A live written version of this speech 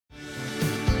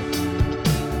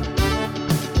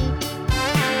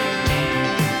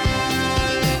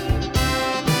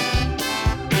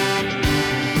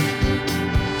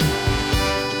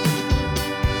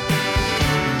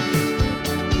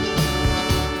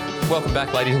welcome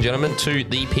back, ladies and gentlemen, to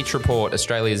the Pitch Report,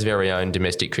 Australia's very own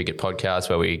domestic cricket podcast,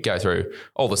 where we go through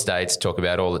all the states, talk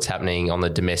about all that's happening on the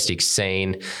domestic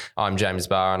scene. I'm James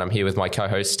Barr, and I'm here with my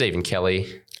co-host, Stephen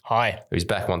Kelly. Hi. Who's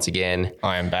back once again.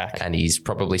 I am back. And he's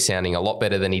probably sounding a lot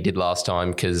better than he did last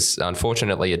time because,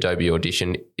 unfortunately, Adobe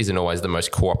Audition isn't always the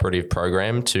most cooperative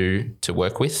program to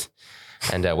work with.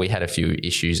 And we had a few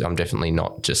issues. I'm definitely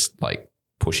not just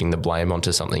pushing the blame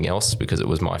onto something else because it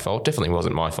was my fault. Definitely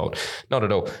wasn't my fault. Not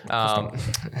at all.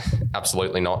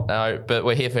 Absolutely not. But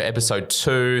we're here for episode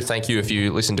 2. Thank you if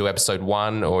you listened to episode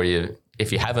 1 or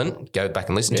if you haven't, go back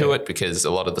and listen to it because a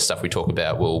lot of the stuff we talk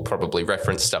about will probably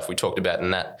reference stuff we talked about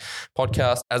in that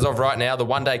podcast. As of right now, the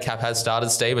one-day cap has started,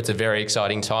 Steve. It's a very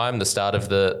exciting time, the start of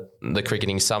the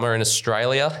cricketing summer in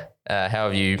Australia. How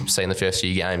have you seen the first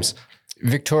few games?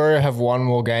 Victoria have won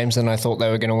more games than I thought they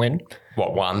were going to win.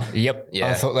 What, one? Yep. Yeah.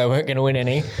 I thought they weren't going to win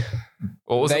any.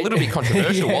 Well, it was a little bit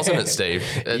controversial, wasn't it, Steve?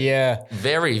 Yeah.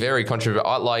 Very, very controversial.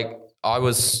 I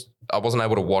wasn't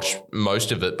able to watch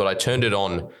most of it, but I turned it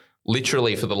on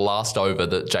literally for the last over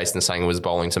that Jason Sanger was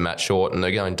bowling to Matt Short, and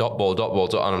they're going dot ball,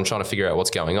 and I'm trying to figure out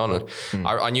what's going on.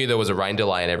 I knew there was a rain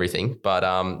delay and everything, but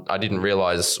I didn't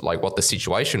realise what the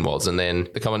situation was. And then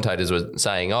the commentators were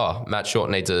saying, Matt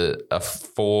Short needs a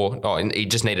 4. And he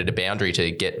just needed a boundary to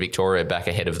get Victoria back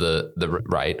ahead of the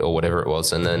rate or whatever it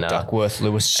was. And then Duckworth,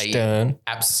 Lewis, Stern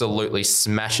absolutely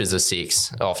smashes a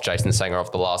 6 off Jason Sanger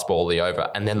off the last ball of the over,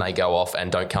 and then they go off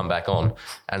and don't come back on.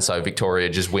 And so Victoria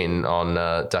just win on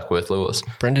Duckworth Lewis.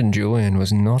 Brendan Julian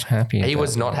was not happy. He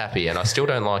was not happy, and I still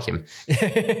don't like him.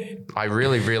 I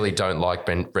really, really don't like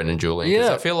Brendan Julian because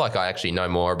I feel like I actually know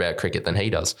more about cricket than he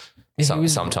does.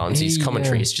 Sometimes his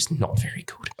commentary is just not very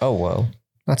good. Oh, well,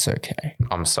 that's okay.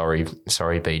 I'm sorry,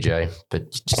 BJ, but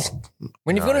just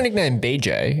when you've got a nickname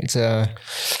BJ, it's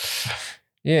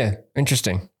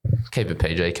interesting. Keep it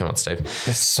PG. Come on, Steve.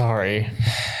 Sorry.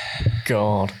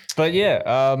 God. But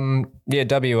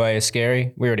WA is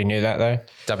scary. We already knew that though.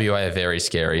 WA are very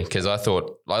scary because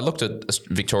I looked at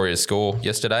Victoria's score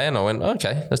yesterday and I went,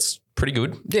 okay, that's pretty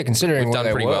good. Yeah, considering we've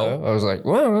done pretty well. I was like,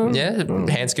 well. Yeah,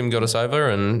 Hanscom got us over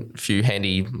and a few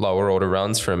handy lower order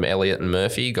runs from Elliott and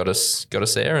Murphy got us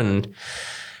there. And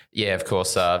yeah, of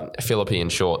course, Phillippe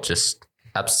and Short just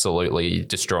absolutely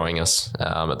destroying us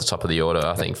at the top of the order.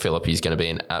 I think Phillippe's going to be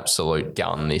an absolute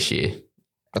gun this year.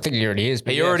 I think he already is.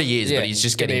 But but he's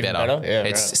just getting better. Yeah,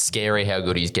 it's scary how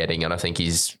good he's getting, and I think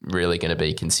he's really going to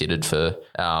be considered for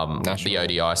the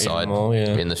ODI side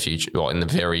in the future, in the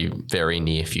very, very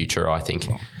near future, I think.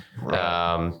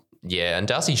 Right. And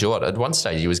Darcy Short, at one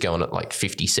stage he was going at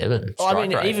 57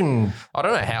 strike rate. Even I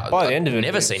don't know how. By the end of it,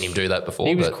 never seen him do that before.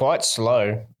 He was quite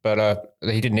slow, but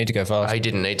he didn't need to go fast. He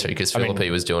didn't need to because Phillippe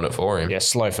was doing it for him. Yeah,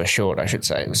 slow for Short, I should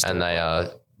say. And they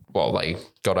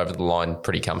got over the line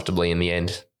pretty comfortably in the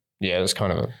end. Yeah, it was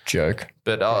kind of a joke.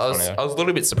 But I was a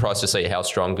little bit surprised to see how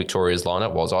strong Victoria's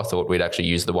lineup was. I thought we'd actually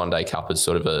use the one-day cup as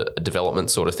sort of a development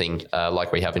sort of thing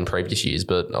like we have in previous years.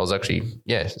 But I was actually,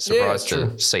 surprised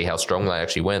to see how strong they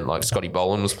actually went. Like Scotty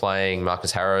Boland was playing,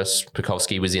 Marcus Harris,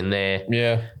 Pukowski was in there.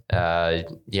 Yeah.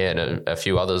 And a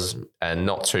few others and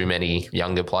not too many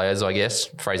younger players, I guess.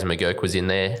 Fraser McGurk was in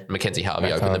there. Mackenzie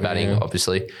Harvey opened the batting,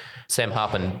 obviously. Sam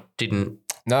Harpen didn't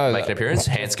make an appearance.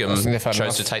 Hanscom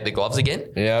chose to take the gloves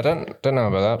again. Yeah, I don't know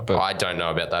about that. But I don't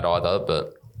know about that either,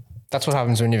 but that's what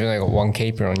happens when you've only got one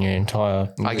keeper on your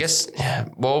entire list. I guess,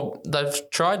 they've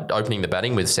tried opening the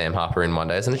batting with Sam Harper in one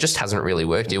days and it just hasn't really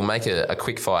worked. He'll make a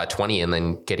quick fire 20 and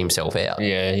then get himself out.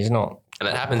 Yeah, he's not. And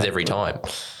it happens every time.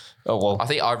 Oh, well. I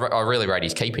think I really rate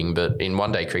his keeping, but in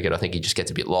one-day cricket, I think he just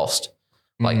gets a bit lost.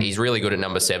 He's really good at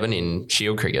number 7 in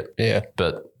Shield cricket. Yeah.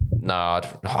 But no,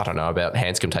 I don't know about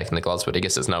Hanscom taking the gloves, but I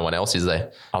guess there's no one else, is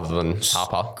there, other than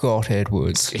Harper? Scott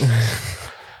Edwards.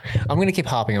 I'm going to keep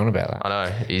harping on about that. I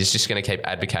know. He's just going to keep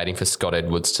advocating for Scott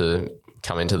Edwards to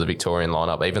come into the Victorian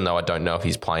lineup, even though I don't know if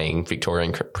he's playing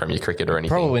Victorian Premier Cricket or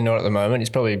anything. Probably not at the moment.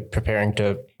 He's probably preparing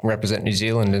to represent New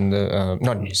Zealand in the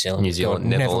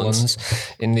Netherlands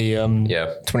in the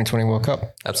 2020 World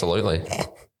Cup. Absolutely.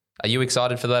 Are you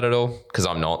excited for that at all? Because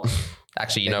I'm not.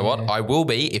 Actually, you know what? I will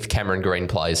be if Cameron Green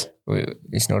plays.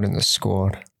 He's not in the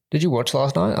squad. Did you watch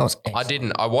last night? I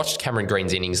didn't. I watched Cameron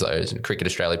Green's innings though. Cricket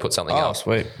Australia put something up. Oh,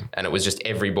 sweet. And it was just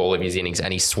every ball of his innings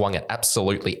and he swung at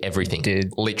absolutely everything. He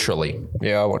did. Literally.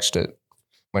 Yeah, I watched it.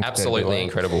 Absolutely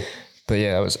incredible. But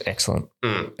yeah, that was excellent.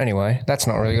 Anyway, that's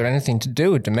not really got anything to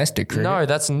do with domestic cricket. No,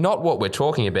 that's not what we're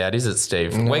talking about, is it,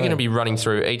 Steve? No. We're going to be running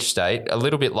through each state a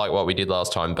little bit like what we did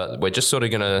last time, but we're just sort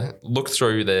of going to look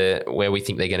through where we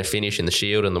think they're going to finish in the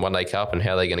Shield and the One Day Cup and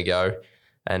how they're going to go.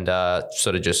 and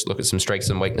sort of just look at some strengths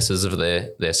and weaknesses of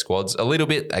their squads. A little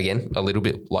bit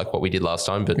like what we did last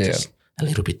time, but just a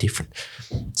little bit different.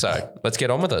 So let's get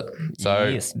on with it.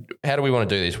 So how do we want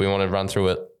to do this? We want to run through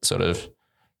it sort of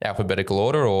alphabetical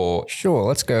order, or sure,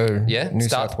 let's go. Yeah,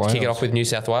 kick it off with New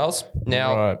South Wales.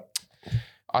 Now,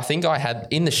 I think I had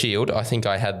in the Shield. I think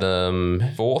I had them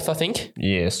fourth. I think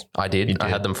I did. I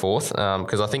had them fourth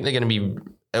because I think they're going to be.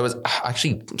 I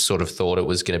actually sort of thought it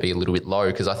was going to be a little bit low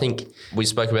because I think we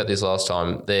spoke about this last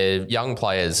time. Their young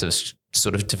players have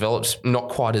sort of developed not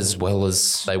quite as well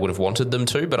as they would have wanted them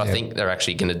to, but I think they're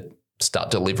actually going to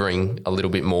start delivering a little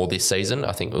bit more this season.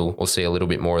 I think we'll see a little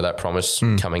bit more of that promise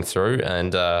coming through.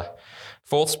 And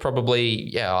fourth's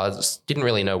probably, I just didn't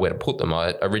really know where to put them.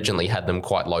 I originally had them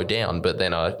quite low down, but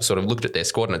then I sort of looked at their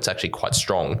squad and it's actually quite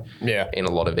strong in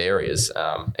a lot of areas,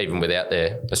 even without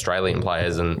their Australian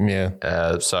players. And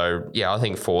I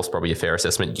think fourth's probably a fair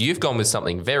assessment. You've gone with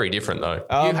something very different though.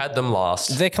 You had them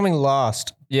last. They're coming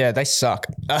last. Yeah, they suck.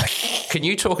 Can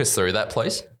you talk us through that,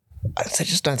 please? I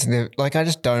just don't think they're like. I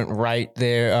just don't rate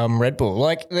their Red Bull.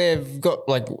 Like they've got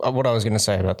like what I was going to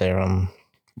say about their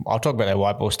I'll talk about their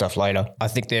white ball stuff later. I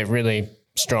think they're really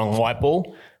strong white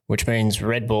ball, which means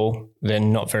Red Bull, they're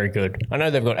not very good. I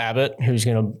know they've got Abbott, who's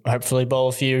going to hopefully bowl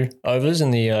a few overs in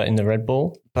the Red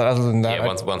Bull. But other than that,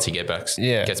 once he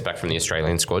gets back from the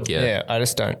Australian squad, I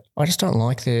just don't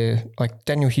like their like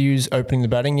Daniel Hughes opening the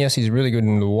batting. Yes, he's really good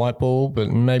in the white ball, but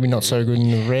maybe not so good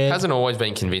in the red. Hasn't always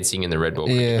been convincing in the Red Ball,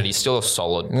 but he's still a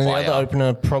solid player. The other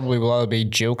opener probably will either be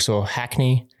Jilks or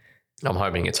Hackney. I'm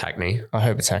hoping it's Hackney. I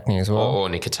hope it's Hackney as well. Or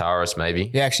Nikitaris maybe.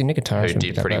 Yeah, actually Nikitaris. Who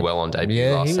did pretty well on debut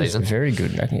last season. Yeah, he was very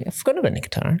good. I forgot about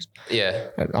Nikitaris. Yeah.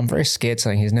 I'm very scared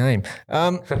saying his name.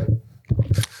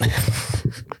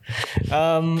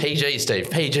 PG,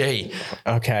 Steve. PG.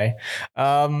 Okay.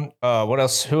 What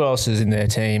else? Who else is in their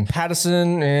team?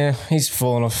 Patterson, he's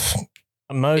fallen off.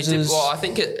 Moses. I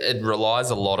think it relies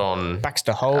a lot on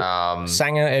Baxter Holt,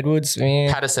 Sanger, Edwards.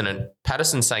 Yeah.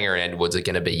 Patterson, Sanger, and Edwards are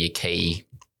going to be your key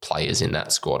players in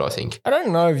that squad, I think. I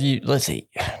don't know if let's see.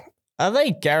 Are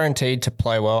they guaranteed to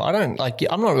play well? I'm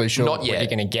not really sure what you're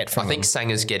going to get from them. I think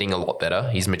Sanger's getting a lot better.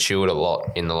 He's matured a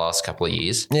lot in the last couple of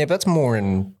years. Yeah, but that's more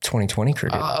in 2020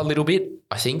 cricket. A little bit,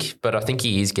 I think. But I think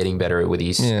he is getting better with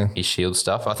his Shield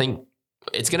stuff. I think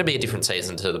it's going to be a different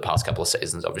season to the past couple of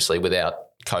seasons, obviously, without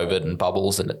COVID and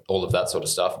bubbles and all of that sort of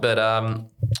stuff. But, so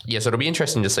it'll be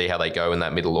interesting to see how they go in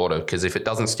that middle order because if it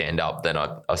doesn't stand up, then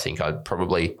I think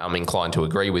I'm inclined to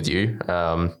agree with you.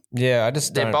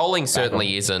 Their bowling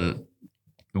certainly isn't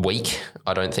weak,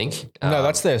 I don't think. No,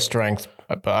 that's their strength,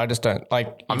 but I just don't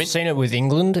like. I've seen it with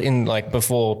England in like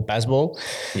before Bazball.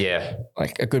 Yeah,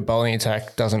 like a good bowling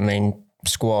attack doesn't mean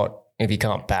squat if you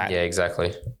can't bat. Yeah,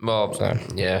 exactly. Well,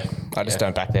 I just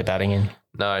don't back their batting in.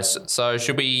 No, so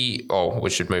should we? We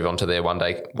should move on to their one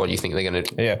day. What do you think they're going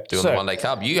to do in the one day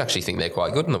cup? You actually think they're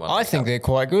quite good in the one day cup? I think they're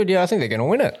quite good. Yeah, I think they're going to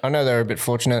win it. I know they were a bit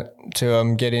fortunate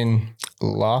to get in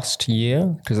last year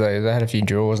because they had a few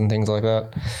draws and things like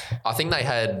that. I think they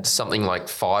had something like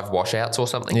 5 washouts or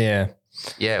something. Yeah.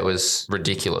 Yeah, it was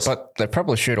ridiculous. But they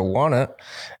probably should have won it.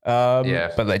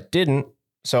 But they didn't.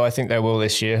 So I think they will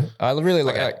this year. I really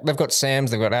like they've got Sams,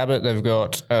 they've got Abbott, they've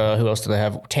got who else do they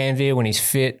have? Tanvir when he's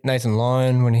fit, Nathan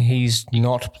Lyon when he's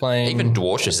not playing. Even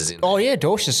Dorcius is in there. Oh yeah,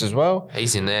 Dorcius as well.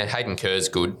 He's in there. Hayden Kerr's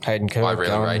good. Hayden Kerr, I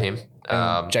really rate him.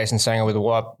 Jason Sanger with a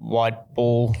wide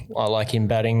ball. I like him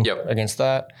batting against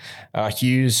that.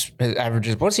 Hughes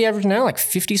averages. What's he average now? Like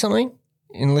 50 something?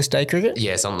 In List A cricket?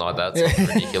 Yeah, something like that. Something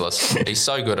ridiculous. He's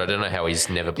so good. I don't know how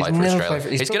he's never played for Australia.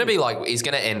 He's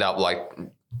going to end up like.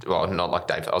 Well, not like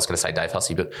Dave. I was going to say Dave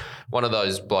Hussey, but one of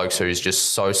those blokes who's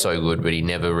just so good, but he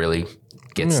never really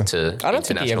gets to I don't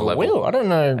international think he ever level. Will. I don't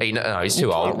know. He's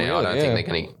too old now. I don't think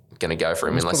they're going to go for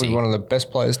him unless he's one of the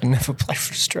best players to never play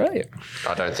for Australia.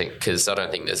 I don't think there's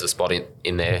a spot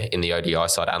in the ODI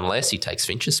side unless he takes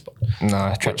Finch's spot.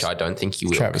 No, which I don't think he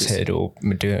will. Travis Head or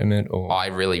McDermott or I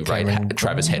really rate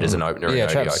Travis Head as an opener in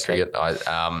ODI cricket.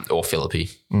 Or Philippi.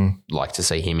 Like to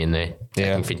see him in there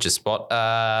taking Finch's spot.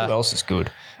 Who else is good?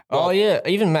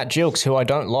 Even Matt Jilks, who I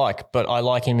don't like, but I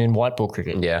like him in white ball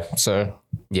cricket. Yeah. So.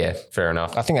 Yeah, fair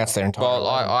enough. I think that's their entire. Well,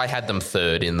 I had them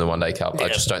third in the One Day Cup. Yeah. I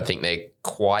just don't think they're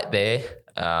quite there.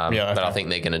 But I think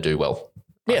they're going to do well.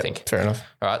 Yeah, I think. Fair enough.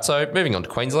 All right, so moving on to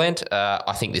Queensland.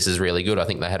 I think this is really good. I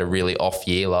think they had a really off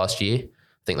year last year.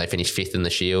 I think they finished 5th in the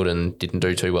Shield and didn't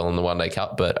do too well in the One Day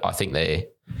Cup, but I think they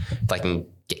can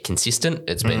get consistent.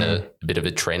 It's been a bit of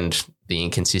a trend, the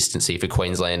inconsistency for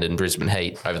Queensland and Brisbane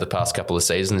Heat over the past couple of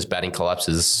seasons. Batting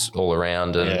collapses all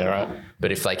around.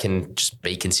 But if they can just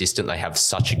be consistent, they have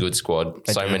such a good squad,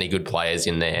 many good players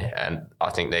in there, and I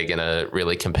think they're going to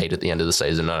really compete at the end of the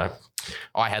season. I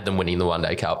had them winning the One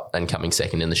Day Cup and coming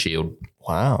second in the Shield.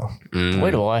 Wow.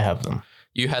 Where do I have them?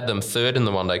 You had them third in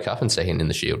the One Day Cup and second in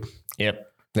the Shield. Yep.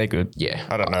 They're good. Yeah.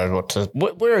 I don't know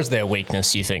where is their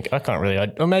weakness, you think? I can't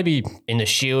really, or maybe in the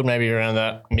Shield, maybe around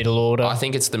that middle order. I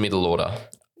think it's the middle order.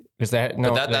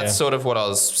 That's sort of what I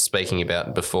was speaking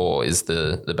about before is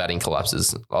the batting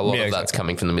collapses. A lot of that's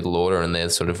coming from the middle order, and they're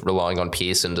sort of relying on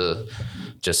Pearson to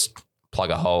just plug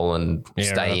a hole and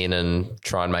stay in and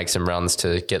try and make some runs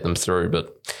to get them through.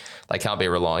 But they can't be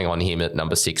relying on him at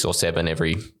number 6 or 7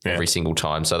 every single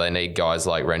time. So they need guys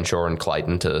like Renshaw and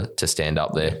Clayton to stand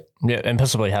up there. Yeah, and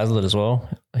possibly Hazlitt as well.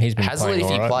 He's been Hazlitt, if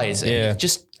he plays, he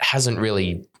just hasn't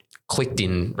really clicked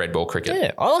in red ball cricket.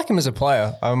 Yeah, I like him as a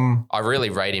player. I really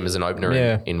rate him as an opener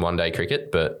in one day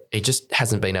cricket, but he just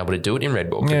hasn't been able to do it in red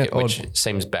ball cricket, which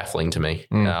seems baffling to me.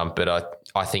 But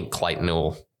I think Clayton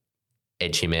will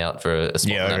edge him out for a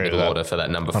spot in that middle order for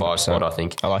that number 5 spot, I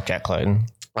think. I like Jack Clayton.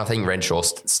 I think Renshaw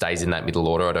stays in that middle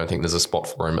order. I don't think there's a spot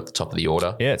for him at the top of the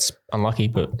order. Yeah, it's unlucky,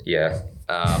 but... Yeah.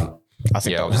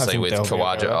 Obviously with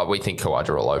Khawaja, we think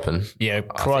Khawaja will open. Yeah,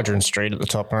 Khawaja and Street at the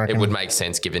top, I reckon. It would make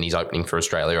sense given he's opening for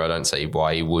Australia. I don't see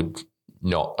why he would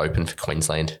not open for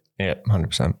Queensland. Yeah,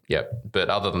 100%. Yeah, but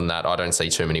other than that, I don't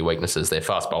see too many weaknesses. Their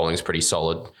fast bowling is pretty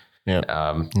solid.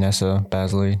 Yeah. Nessa,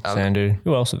 Basley, Sandhu.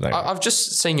 Who else have they got? I've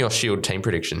just seen your Shield team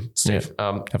prediction, Steve.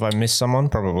 Yeah. Have I missed someone?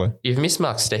 Probably. You've missed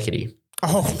Mark Steckity.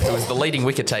 Oh, who was the leading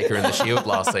wicket taker in the Shield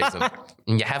last season,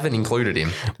 and you haven't included him.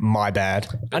 My bad.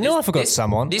 I know I forgot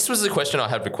someone. This was the question I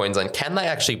had for Queensland. Can they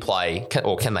actually play,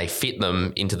 or can they fit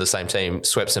them into the same team,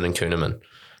 Swepson and Kuhnemann?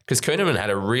 Because Kuhnemann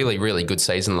had a really, really good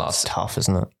season tough,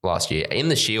 isn't it? Last year. In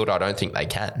the Shield, I don't think they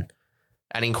can.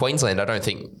 And in Queensland, I don't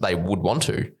think they would want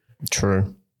to.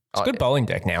 True. It's a good bowling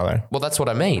deck now, though. Well, that's what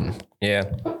I mean. Yeah,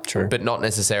 true. But not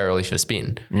necessarily for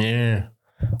spin. Yeah.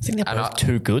 I think they're both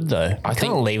too good, though. I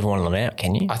can't leave one of them out,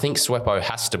 can you? I think Sweppo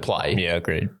has to play. Yeah,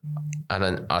 agreed. And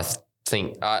then I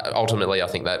think, ultimately, I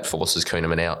think that forces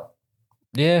Kuhnemann out.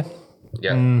 Yeah.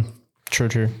 Yeah.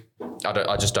 True.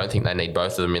 I just don't think they need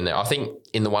both of them in there. I think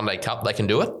in the One Day Cup, they can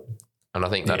do it. And I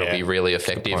think that'll be really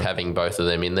effective having both of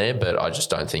them in there. But I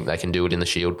just don't think they can do it in the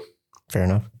Shield. Fair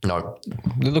enough. No.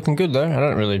 They're looking good, though. I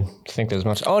don't really think there's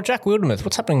much. Oh, Jack Wildermuth.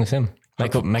 What's happening with him?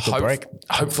 Make or break?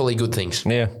 Hopefully good things.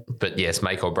 Yeah. But yes,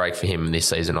 make or break for him this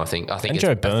season, I think. And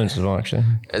Joe Burns as well, actually.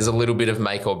 There's a little bit of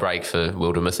make or break for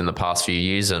Wildermuth in the past few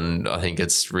years, and I think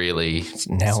it's really... It's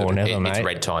now or never, mate. It's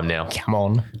red time now. Come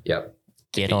on. Yep.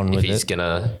 Get on with it. If he's going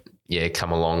to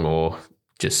come along or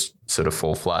just sort of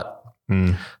fall flat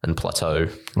and plateau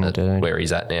where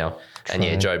he's at now. True.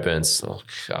 And Joe Burns,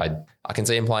 I can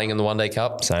see him playing in the One Day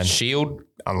Cup. Same. Shield.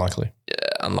 Unlikely.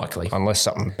 Unlikely. Unless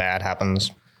something bad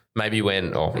happens. Maybe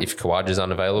if Khawaja's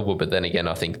unavailable, but then again,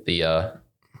 I think the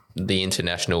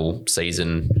international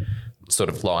season sort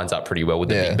of lines up pretty well with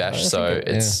the Big Bash, so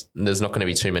there's not going to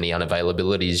be too many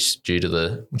unavailabilities due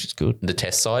to which is good. The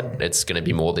test side. It's going to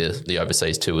be more the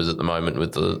overseas tours at the moment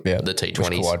with the T20s,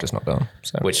 which Khawaja's not done,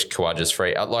 which Khawaja's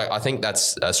free. I think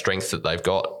that's a strength that they've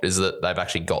got is that they've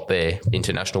actually got their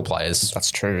international players.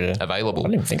 That's true. Yeah. Available.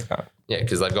 I didn't even think of that. Yeah,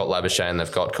 because they've got Labuschagne,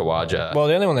 they've got Khawaja. Well,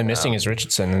 the only one they're missing is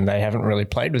Richardson, and they haven't really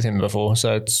played with him before,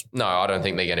 so it's... No, I don't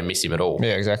think they're going to miss him at all.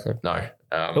 Yeah, exactly. No.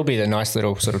 He'll be the nice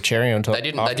little sort of cherry on top. They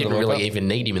didn't really even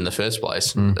need him in the first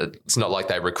place. It's not like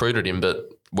they recruited him, but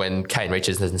when Kane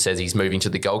Richardson says he's moving to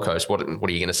the Gold Coast, what are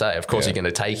you going to say? Of course you're going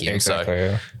to take him.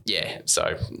 Exactly,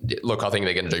 So look, I think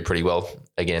they're going to do pretty well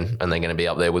again, and they're going to be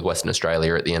up there with Western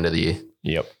Australia at the end of the year.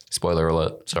 Yep. Spoiler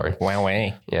alert. Sorry. Wow.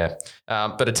 Yeah.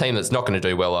 But a team that's not going to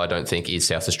do well, I don't think, is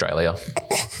South Australia,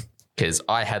 because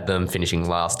I had them finishing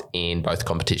last in both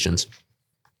competitions.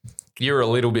 You're a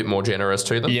little bit more generous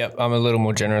to them. Yep, I'm a little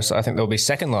more generous. I think they'll be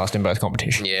second last in both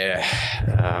competitions. Yeah.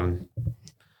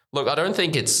 Look, I don't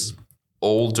think it's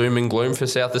all doom and gloom for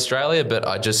South Australia, but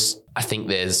I think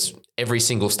there's every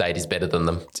single state is better than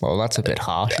them. Well, that's a bit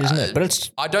harsh, isn't it? But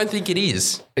I don't think it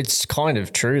is. It's kind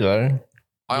of true, though.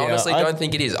 I honestly don't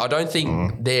think it is. I don't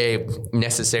think they're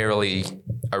necessarily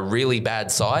a really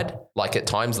bad side. Like at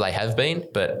times they have been,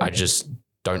 but I just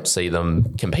don't see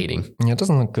them competing. Yeah, it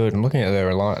doesn't look good. I'm looking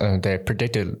at their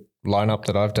predicted lineup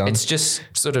that I've done. It's just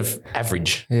sort of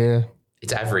average. Yeah.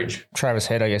 It's average. Travis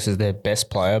Head, I guess, is their best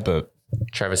player, but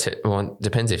Travis Head. Well,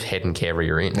 depends if Head and Carey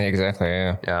are in. Yeah, exactly,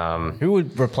 yeah. Who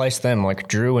would replace them? Like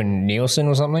Drew and Nielsen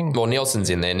or something? Well, Nielsen's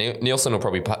in there. Nielsen will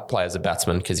probably play as a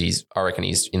batsman because I reckon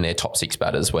he's in their top 6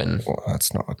 batters when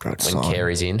that's not a good sign.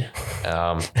 Carey's in.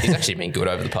 He's actually been good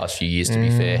over the past few years, to be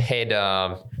fair. Head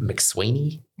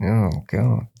McSweeney. Oh,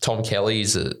 God. Tom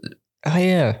Kelly's Oh,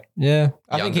 yeah.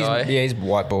 I young think guy. he's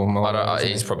white ball.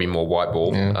 He's probably more white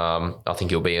ball. Yeah. I think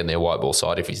he'll be in their white ball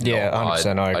side if he's not.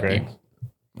 100%. I agree. I'd be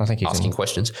I think he's asking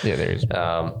questions. Yeah, there is.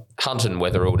 Hunt and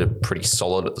Weatherald are pretty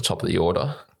solid at the top of the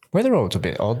order. Weatherald's a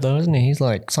bit odd though, isn't he? He's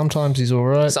like, sometimes he's all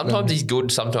right. Sometimes he's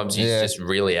good. Sometimes he's just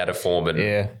really out of form.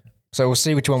 And So we'll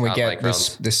see which one we get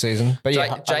this season. But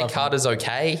Jake Carter's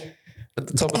okay at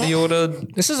the top of the order.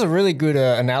 This is a really good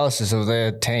analysis of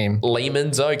their team.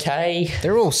 Lehman's okay.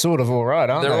 They're all sort of all right,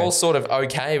 aren't they? They're all sort of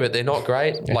okay, but they're not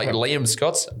great. Like Liam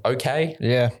Scott's okay.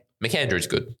 Yeah. McAndrew's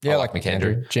good. Yeah, I like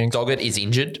McAndrew. Jinx. Doggett is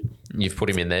injured. You've put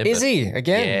him in there. Is he?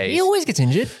 Again? Yeah, he always gets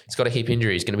injured. He's got a hip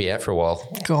injury. He's going to be out for a while.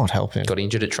 God help him. Got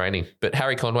injured at training. But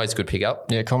Harry Conway's a good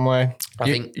pickup. Yeah, Conway. I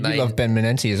think you love Ben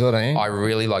Menenti as well, don't you? I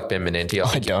really like Ben Menenti.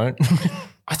 I don't.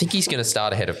 I think he's going to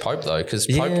start ahead of Pope, though, because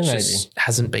Pope just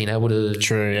hasn't been able to.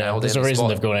 True, yeah. There's a reason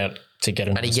they've gone out to get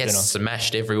him. And he gets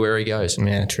smashed everywhere he goes.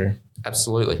 Yeah, true.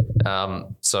 Absolutely.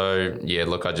 So, yeah,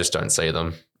 look, I just don't see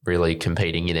them really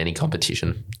competing in any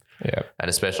competition. Yeah. And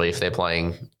especially if they're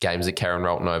playing games at Karen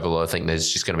Rolton Oval, I think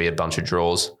there's just going to be a bunch of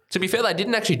draws. To be fair, they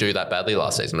didn't actually do that badly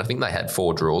last season. I think they had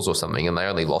 4 draws or something, and they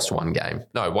only lost 1 game.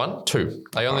 No, 2.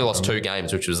 They only lost 2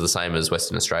 games, which was the same as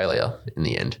Western Australia in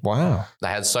the end. Wow. They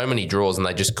had so many draws and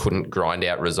they just couldn't grind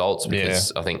out results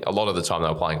because I think a lot of the time they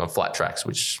were playing on flat tracks,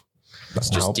 which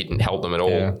didn't help them at all.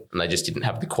 Yeah. And they just didn't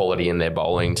have the quality in their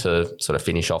bowling to sort of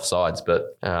finish off sides.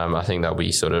 But I think they'll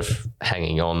be sort of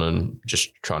hanging on and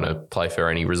just trying to play for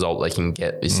any result they can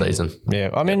get this season. Yeah.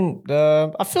 I mean,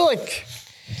 I feel like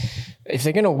if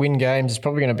they're going to win games, it's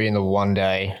probably going to be in the one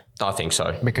day. I think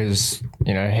so. Because,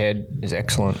 Head is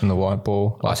excellent in the white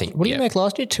ball. I think. What did he make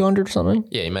last year? 200 or something?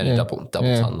 Yeah, he made a double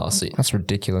ton last year. That's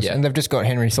ridiculous. Yeah. And they've just got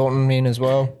Henry Thornton in as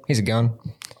well. He's a gun.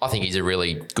 I think he's a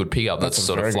really good pickup that's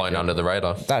sort of flown under the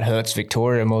radar. That hurts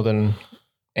Victoria more than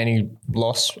any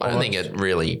loss. I don't think it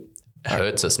really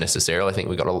hurts us necessarily. I think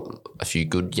we've got a few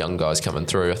good young guys coming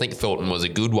through. I think Thornton was a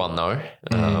good one though.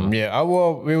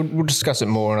 We'll discuss it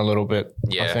more in a little bit.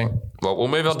 Yeah. I think. Well, we'll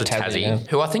move on to Tassie,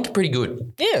 who I think are pretty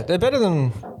good. Yeah, they're better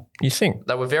than you think.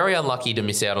 They were very unlucky to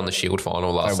miss out on the Shield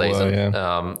final last season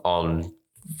on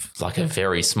like a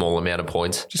very small amount of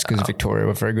points. Just because Victoria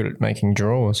were very good at making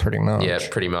draws, pretty much. Yeah,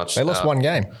 pretty much. They lost 1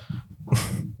 game.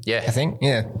 Yeah. I think,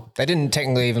 They didn't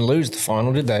technically even lose the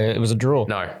final, did they? It was a draw.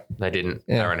 No, they didn't.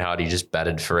 Yeah. Aaron Hardy just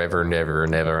batted forever and ever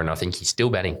and ever, and I think he's still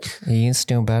batting. He is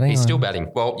still batting? He's still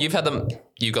batting. Well, you got them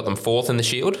 4th in the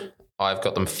Shield. I've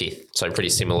got them 5th, so pretty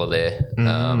similar there.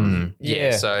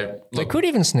 So they could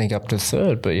even sneak up to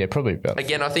 3rd, but probably better.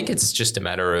 Again, I think it's just a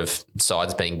matter of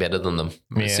sides being better than them.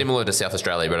 Yeah. Similar to South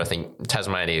Australia, but I think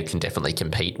Tasmania can definitely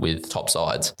compete with top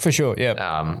sides. For sure, yeah.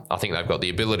 I think they've got the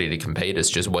ability to compete.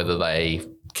 It's just whether they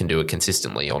can do it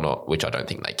consistently or not, which I don't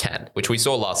think they can, which we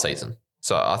saw last season.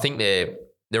 So I think they're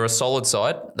a solid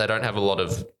side. They don't have a lot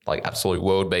of like absolute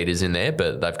world beaters in there,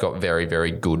 but they've got very, very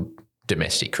good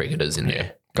domestic cricketers in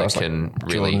there. Guys can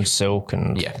like really Jordan Silk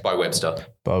and Bo Webster.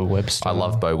 I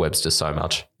love Bo Webster so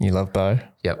much. You love Bo?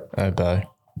 Yep. Oh, Bo.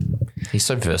 He's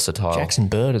so versatile. Jackson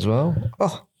Bird as well.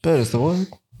 Oh, Bird is the word.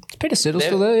 Is Peter Siddle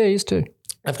still there? Yeah, he is too.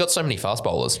 They've got so many fast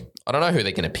bowlers. I don't know who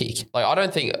they're going to pick. Like, I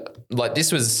don't think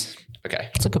this was okay.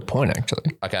 That's a good point,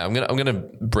 actually. Okay, I'm gonna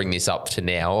bring this up to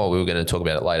now, or we were going to talk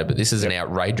about it later. But this is an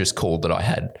outrageous call that I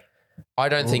had. I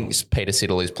don't think Peter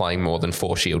Siddle is playing more than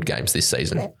 4 Shield games this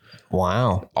season.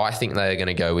 Wow. I think they are going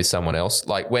to go with someone else.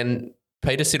 Like when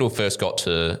Peter Siddle first got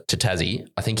to Tassie,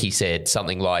 I think he said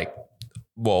something like,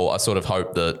 well, I sort of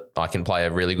hope that I can play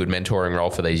a really good mentoring role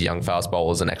for these young fast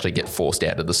bowlers and actually get forced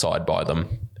out of the side by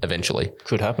them eventually.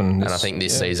 Could happen. And I think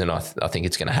this season, I think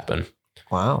it's going to happen.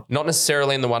 Wow. Not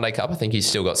necessarily in the One Day Cup. I think he's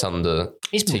still got something to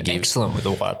give. Excellent with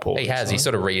the white ball. He has. He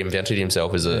sort of reinvented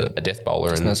himself as a death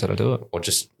bowler. He knows how to do it. Or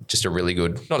just a really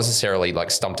good, not necessarily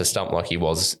like stump to stump like he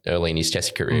was early in his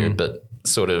Test career, but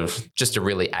sort of just a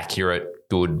really accurate,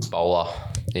 good bowler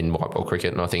in white ball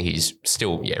cricket. And I think he's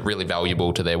still, really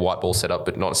valuable to their white ball setup,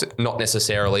 but not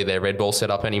necessarily their red ball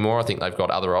setup anymore. I think they've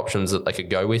got other options that they could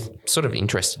go with. Sort of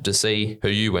interested to see who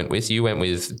you went with. You went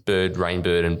with Bird,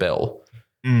 Rainbird and Bell.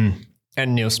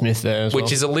 And Neil Smith there as well.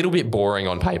 which is a little bit boring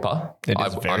on paper. It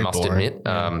is I very must boring. admit.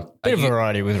 Bit of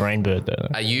variety with Rainbird though.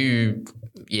 Are you?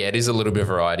 Yeah, it is a little bit of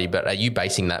variety, but are you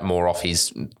basing that more off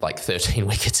his 13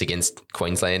 wickets against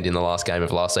Queensland in the last game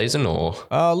of last season, or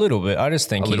A little bit. I just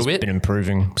think he's bit? been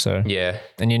improving. So yeah?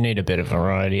 and you need a bit of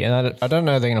variety. And I don't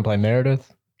know if they're going to play Meredith.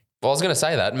 Well, I was going to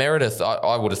say that Meredith.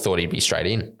 I would have thought he'd be straight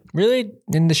in. Really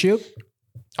in the Shield?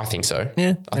 I think so.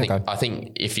 Yeah, I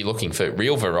think if you're looking for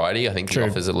real variety, I think he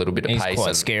offers a little bit of He's pace quite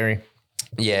and scary.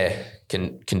 yeah,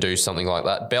 can do something like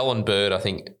that. Bell and Bird, I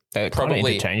think They're probably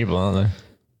interchangeable, aren't they?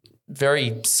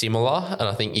 very similar, and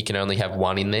I think you can only have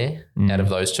one in there out of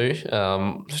those two.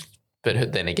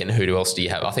 But then again, who else do you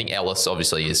have? I think Ellis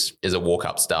obviously is a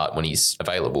walk-up start when he's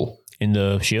available In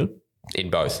the Shield? in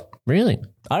both. Really?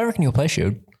 I don't reckon he'll play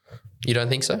Shield. You don't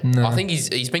think so? No. I think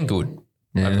he's been good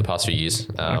over the past few years.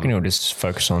 I reckon he'll just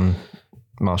focus on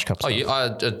Marsh Cup stuff. I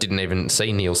didn't even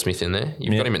see Neil Smith in there.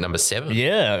 You've got him at number 7.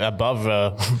 Yeah, above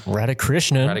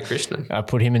Radhakrishnan. Radhakrishnan. I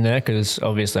put him in there because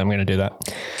obviously I'm going to do that.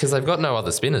 Because they've got no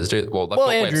other spinners, do they? Well, they've Well,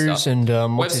 got Andrews Webster.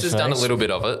 and what's his Webster's done a face? little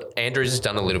bit of it. Andrews has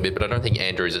done a little bit, but I don't think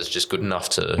Andrews is just good enough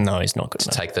to No, he's not good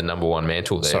enough. take the number 1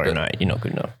 mantle there. Sorry, but no, you're not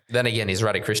good enough. then again, he's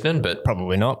Radhakrishnan, but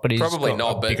Probably not, but he's probably got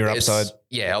not. a But bigger it's- upside.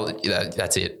 Yeah,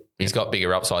 that's it. He's got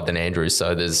bigger upside than Andrews,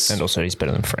 so there's And also he's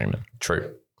better than Freeman.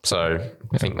 true. So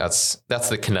I think that's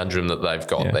the conundrum that they've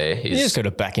got there. You just got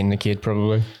to back in the kid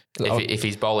probably. If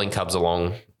his bowling comes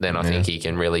along, then I think he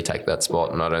can really take that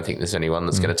spot, and I don't think there's anyone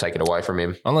that's going to take it away from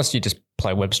him. Unless you just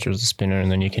play Webster as a spinner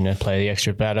and then you can play the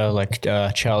extra batter like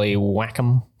Charlie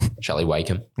Whackham. Shall we wake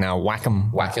him? Now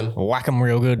Whackham. Whack him. Whack him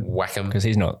real good. Whack him. Because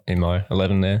he's not in my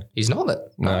 11 there. He's not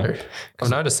that. No. I've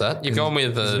noticed that. You've gone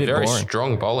with a bit very boring.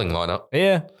 strong bowling lineup.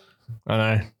 Yeah, I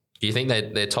know. Do you think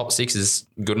their top 6 is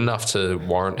good enough to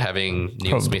warrant having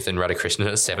Neil Smith and Radhakrishnan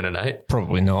at 7 and 8?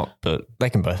 Probably not, but they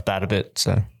can both bat a bit.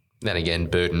 So Then again,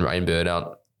 Bird and Rainbird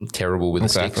aren't terrible with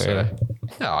Exactly, the stick.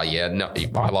 So. Oh, yeah. No,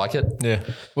 I like it. yeah,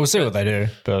 we'll see what they do.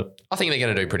 But I think they're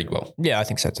going to do pretty well. yeah, I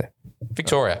think so too.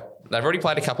 Victoria. They've already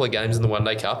played a couple of games in the One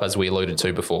Day Cup, as we alluded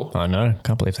to before. I know.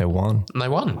 Can't believe they won. And they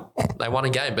won. They won a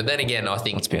game. But then again, I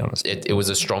think Let's be honest. it was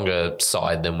a stronger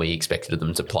side than we expected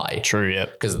them to play. True. Yeah.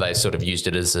 Because they sort of used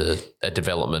it as a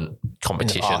development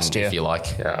competition, past, yeah. if you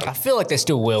like. I feel like they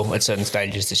still will at certain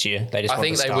stages this year. They just. I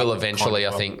think they will eventually.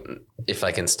 I think if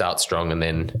they can start strong and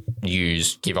then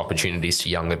give opportunities to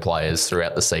younger players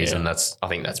throughout the season, I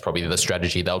think that's probably the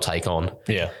strategy they'll take on.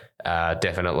 Yeah.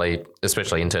 Definitely,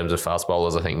 especially in terms of fast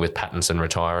bowlers. I think with Pattinson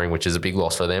retiring, which is a big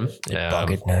loss for them.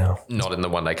 Buggered now. Not in the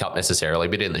One Day Cup necessarily,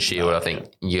 but in the Shield, I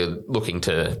think you're looking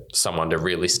to someone to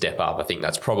really step up. I think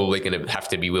that's probably going to have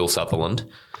to be Will Sutherland.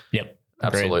 Yep.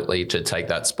 Absolutely, to take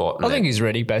that spot. And I think he's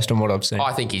ready based on what I've seen.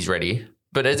 I think he's ready.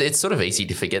 But it's sort of easy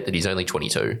to forget that he's only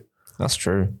 22. That's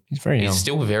true. He's very young. He's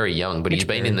still very young, but he's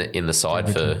been in the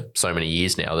side for so many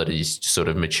years now that he's sort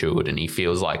of matured and he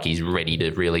feels like he's ready to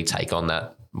really take on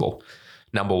that,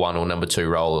 number 1 or number 2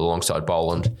 role alongside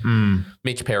Boland.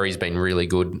 Mitch Perry's been really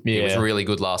good. He was really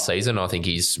good last season. I think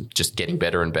he's just getting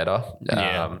better and better.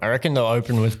 Yeah. I reckon they'll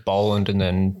open with Boland and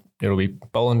then it'll be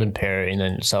Boland and Perry and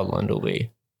then Sutherland will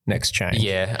be next change.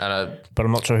 Yeah. But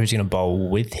I'm not sure who's going to bowl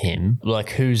with him. Like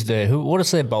who's there? What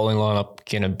is their bowling lineup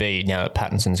going to be now that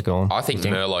Pattinson's gone? I think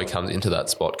Merlot comes into that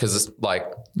spot because it's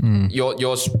like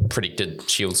yours predicted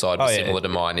Shield side was similar to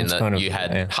mine in that you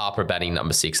had Harper batting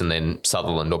number 6 and then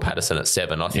Sutherland or Patterson at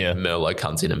 7. I think Merlot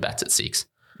comes in and bats at 6,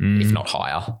 if not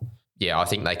higher. Yeah, I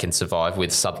think they can survive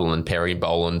with Sutherland, Perry,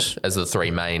 Boland as the 3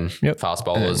 main fast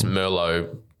bowlers.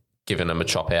 Merlot giving them a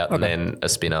chop out and then a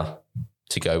spinner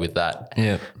to go with that.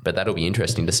 Yeah. But that'll be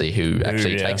interesting to see who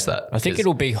actually takes that. I think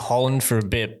it'll be Holland for a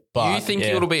bit, but you think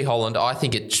it'll be Holland? I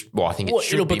think it should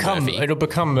it'll be become Murphy. it'll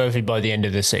become Murphy by the end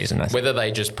of the season. I think. Whether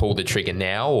they just pull the trigger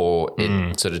now or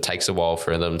it sort of takes a while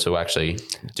for them to actually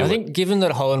do I it. think given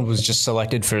that Holland was just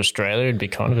selected for Australia, it'd be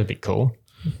kind of a bit cool.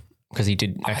 Because he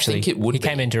did actually, think it would he be.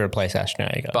 came in to replace Ash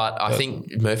Nagar. But I think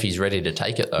Murphy's ready to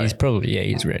take it though. He's probably,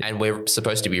 he's ready. And we're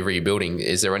supposed to be rebuilding.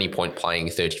 Is there any point playing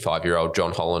 35-year-old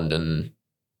John Holland and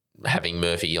having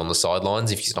Murphy on the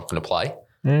sidelines if he's not going to play?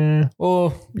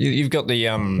 Or you've got the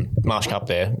Marsh Cup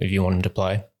there if you want him to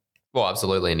play. Well,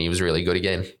 absolutely. And he was really good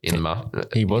again in the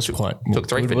He was quite took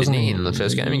 3 good, for, wasn't didn't he, in the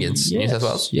first game against New South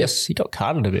Wales? Yes, he got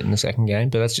carded a bit in the second game,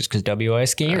 but that's just because WA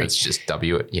is scary. It's just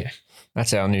yeah.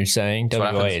 That's our new saying.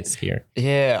 what WA happens. is scary.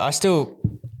 Yeah,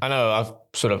 I know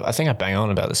I think I bang on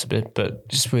about this a bit, but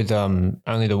just with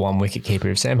only the one wicket keeper,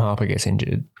 if Sam Harper gets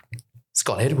injured.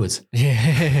 Scott Edwards.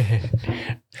 Yeah.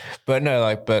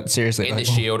 but seriously. In the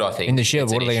Shield, I think. In the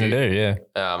Shield, what are they going to do? Yeah.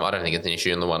 I don't think it's an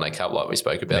issue in the One Day Cup like we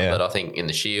spoke about, but I think in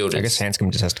the Shield, I guess Hanscom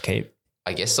just has to keep.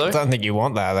 I guess so. I don't think you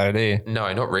want that though, do you?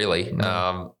 No, not really.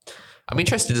 No. I'm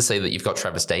interested to see that you've got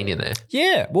Travis Dean in there.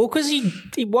 Yeah, well, because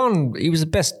he won. He was the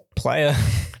best player.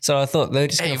 So I thought they're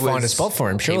just going to find a spot for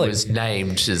him, surely. He was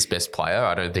named as best player.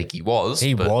 I don't think he was.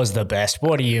 He was the best.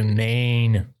 What do you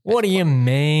mean? What do you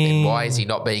mean? And why is he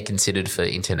not being considered for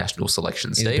international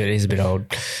selection, Steve? He's a bit old.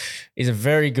 He's a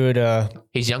very good...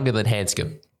 He's younger than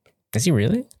Hanscom. Is he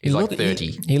really? He's like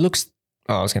 30. He looks...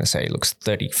 Oh, I was going to say he looks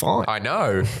 35. I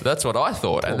know. That's what I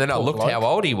thought. And then I looked how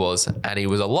old he was, and he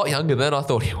was a lot younger than I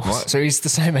thought he was. What? So he's the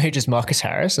same age as Marcus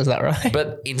Harris, is that right?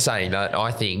 But in saying that,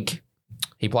 I think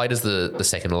he played as the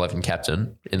second 11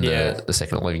 captain in the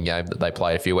second 11 game that they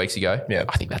played a few weeks ago. Yeah.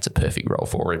 I think that's a perfect role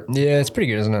for him. Yeah, it's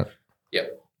pretty good, isn't it?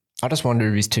 Yep. I just wonder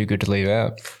if he's too good to leave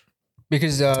out.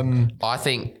 Because... I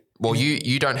think... Well,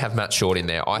 you don't have Matt Short in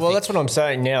there. Well, that's what I'm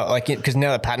saying now. Like, because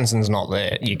now that Pattinson's not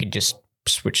there, you could just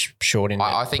switch Short in.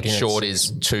 I think Short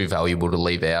is too valuable to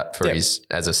leave out for his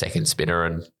as a second spinner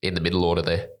and in the middle order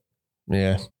there.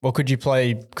 Yeah. Well, could you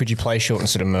play Short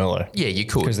instead of Merlot? Yeah, you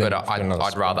could, but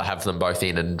I'd rather have them both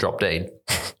in and drop Dean.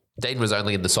 Dean was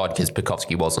only in the side because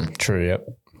Pekowski wasn't. True. Yep.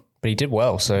 But he did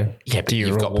well. So yeah, but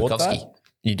you've got Pekowski. That?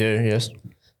 You do. Yes.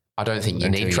 I don't think you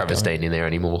need Travis Dean in there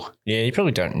anymore. Yeah, you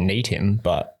probably don't need him,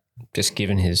 but just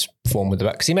given his form with the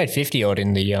back, because he made 50 odd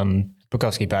in the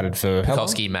Pekowski batted for.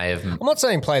 Pekowski may have. I'm not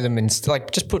saying play them in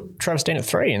just put Travis Dean at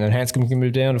 3 and then Hanscom can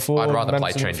move down to 4. I'd rather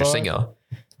play Trent Singer.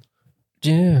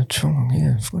 Yeah,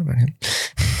 forgot about him.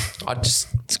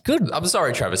 It's good. I'm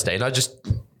sorry, Travis Dean. I just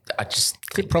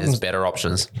think there's better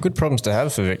options. Good problems to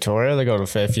have for Victoria. They got a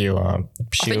fair few Shield.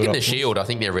 I think in the Shield, I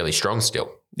think they're really strong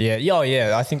still. Yeah. Oh,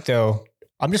 yeah. I think they'll.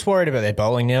 I'm just worried about their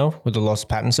bowling now with the loss of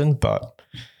Pattinson, but.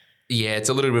 Yeah, it's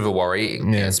a little bit of a worry,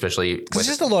 especially when it's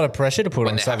just a lot of pressure to put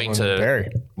on Sutherland and Berry.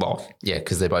 Well, yeah,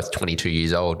 because they're both 22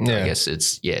 years old. Yeah. I guess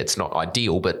it's not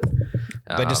ideal, but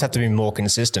they just have to be more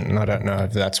consistent. And I don't know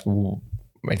if that's.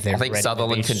 I think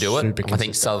Sutherland can do it. I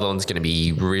think Sutherland's going to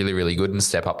be really, really good and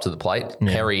step up to the plate.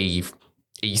 Yeah. Perry,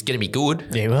 he's going to be good.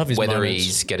 Yeah, we'll have his Whether moments.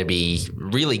 He's going to be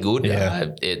really good,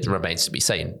 it remains to be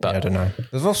seen. But I don't know.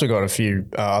 They've also got a few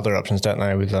other options, don't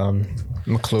they, with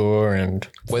McClure and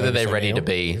whether they're ready to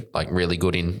be like really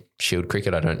good in Shield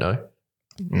cricket, I don't know.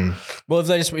 Well,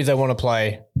 if they want to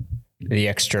play the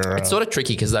extra, it's sort of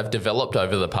tricky because they've developed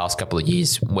over the past couple of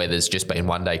years where there's just been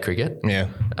one day cricket. Yeah.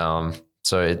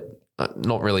 So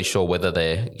not really sure whether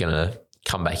they're going to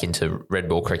come back into red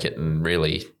ball cricket and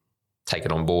really take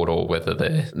it on board, or whether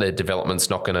their development's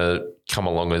not going to come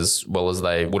along as well as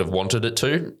they would have wanted it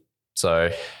to.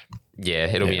 So yeah,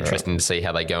 it'll be interesting to see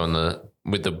how they go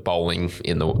with the bowling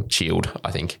in the Shield,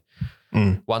 I think.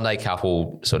 One day cup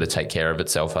will sort of take care of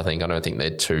itself, I think. I don't think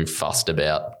they're too fussed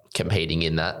about competing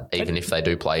in that, even if they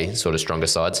do play sort of stronger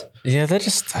sides. Yeah, they're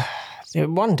just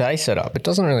one day setup. It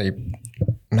doesn't really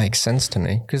make sense to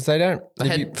me because they don't. They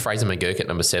had Fraser McGurk at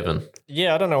number 7.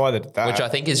 Yeah, I don't know why they did that. Which I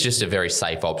think is just a very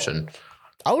safe option.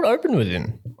 I would open with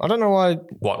him. I don't know why.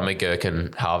 What, McGurk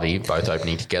and Harvey both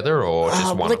opening together, or just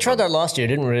one? Well, they tried that last year. It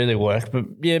didn't really work. But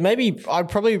yeah, maybe I'd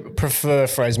probably prefer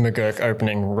Fraser McGurk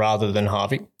opening rather than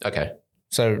Harvey. Okay.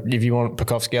 So if you want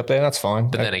Pekowski up there, that's fine.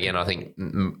 But then again, I think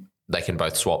they can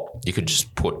both swap. You could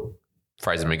just put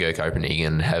Fraser McGurk opening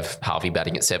and have Harvey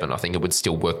batting at 7. I think it would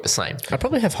still work the same. I'd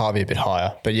probably have Harvey a bit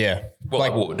higher, but yeah. Well, I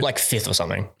would. Like 5th or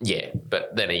something. Yeah,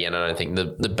 but then again, I don't think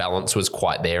the balance was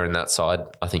quite there in that side.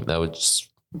 I think they were just...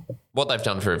 What they've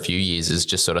done for a few years is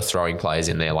just sort of throwing players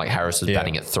in there, like Harris was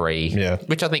batting at 3,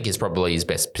 which I think is probably his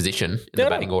best position in the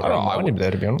batting order. I don't mind him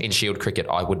there, to be honest. In Shield cricket,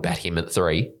 I would bat him at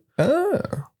 3. Oh.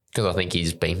 Because I think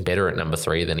he's been better at number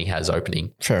 3 than he has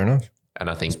opening. Fair enough. And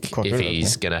I think if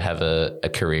he's going to have a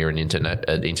career at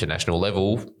international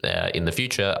level in the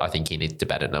future, I think he needs to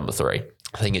bat at number 3.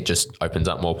 I think it just opens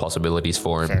up more possibilities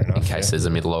for him in case there's a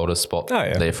middle order spot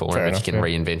there for him. If he can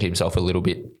reinvent himself a little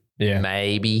bit,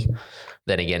 maybe.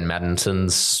 Then again,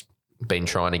 Maddison's been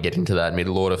trying to get into that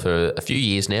middle order for a few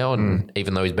years now, and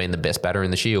even though he's been the best batter in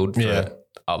the Shield for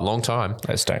a long time,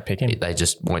 they just don't pick him. They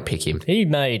just won't pick him. He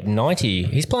made 90.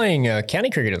 He's playing county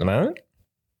cricket at the moment.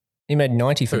 He made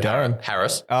 90 for Durham.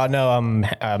 Harris?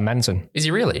 Maddison. Is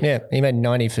he really? Yeah, he made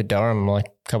 90 for Durham like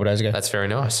a couple of days ago. That's very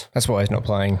nice. That's why he's not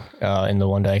playing in the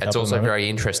one day cup. It's also very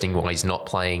interesting why he's not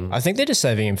playing. I think they're just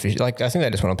saving him for, I think they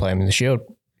just want to play him in the Shield.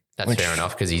 That's fair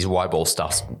enough because his white ball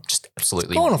stuff's just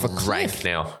absolutely going off a rank cliff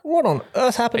now. What on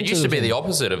earth happened? It used to be the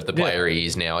opposite of the player he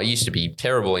is now. He used to be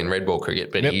terrible in red ball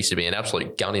cricket, but he used to be an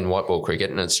absolute gun in white ball cricket,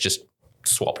 and it's just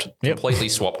swapped, completely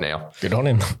swapped now. Good on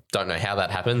him. Don't know how that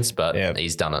happens, but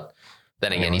he's done it.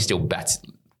 Then again, he still bats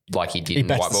like he did in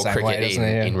white ball cricket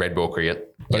in red ball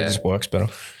cricket. But it just works better.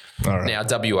 All right. Now,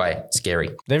 WA,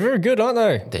 scary. They're very good, aren't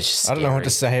they? They're just I don't know what to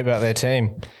say about their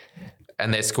team.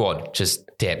 And their squad, just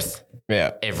depth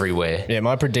Yeah. everywhere. Yeah,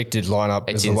 my predicted lineup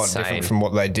It's is a lot insane. different from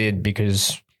what they did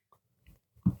because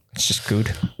it's just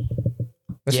good.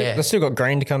 They've still got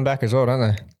Green to come back as well, don't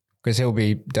they? Because he'll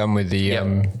be done with the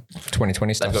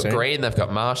 2020 stuff They've got soon. Green, they've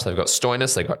got Marsh, they've got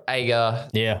Stoinis, they've got Agar.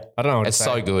 Yeah, I don't know what It's to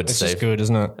say. so good, It's Steve. just good,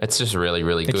 isn't it? It's just really,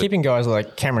 really They're good. keeping guys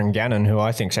like Cameron Gannon, who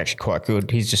I think is actually quite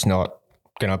good. He's just not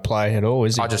going to play at all,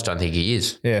 is he? I just don't think he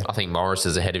is. Yeah. I think Morris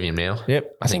is ahead of him now.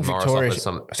 Yep. I think Morris Victoria, offers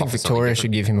I think offers Victoria something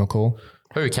should give him a call. different.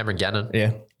 Who, Cameron Gannon?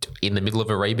 Yeah. In the middle of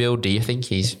a rebuild, do you think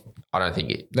he's... I don't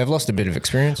think it... They've lost a bit of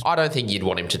experience. I don't think you'd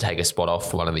want him to take a spot off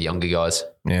for one of the younger guys.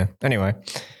 Yeah. Anyway.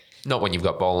 Not when you've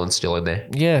got Boland still in there.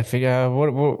 Yeah.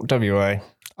 What WA?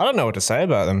 I don't know what to say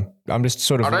about them. I'm just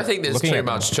sort of. I don't think there's looking too at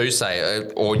them. much to say,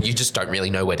 or you just don't really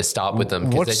know where to start with them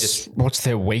because they're just... What's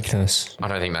their weakness? I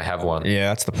don't think they have one. Yeah,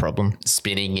 that's the problem.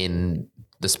 Spinning in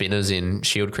the spinners in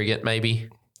Shield cricket, maybe.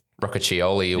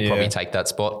 Roccacioli will probably take that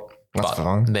spot. That's but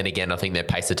fine. then again, I think their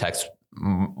pace attack's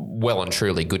well and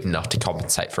truly good enough to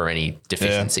compensate for any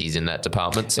deficiencies in that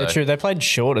department. So, Yeah, true. They played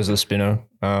short as a spinner.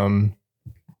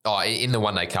 in the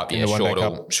One Day Cup, yeah, the One Day Short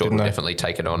Cup, will didn't they? definitely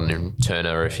take it on, and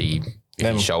Turner if his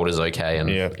shoulder's okay and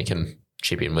Yeah. he can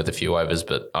chip in with a few overs.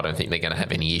 But I don't think they're going to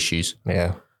have any issues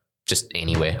Yeah. just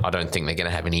anywhere. I don't think they're going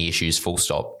to have any issues. Full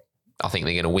stop. I think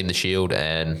they're going to win the Shield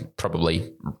and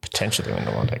probably Potentially win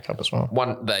the One Day Cup as well.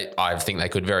 I think they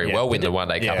could very well win the One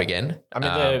Day Cup yeah. again. I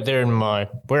mean, they're in my.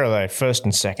 Where are they? First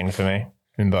and second for me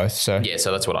in both. So Yeah,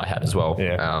 so that's what I had as well.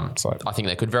 Yeah, it's like- I think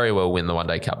they could very well win the One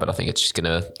Day Cup, but I think it's just going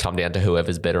to come down to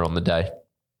whoever's better on the day.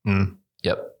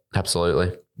 Yep,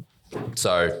 absolutely.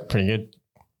 So, pretty good.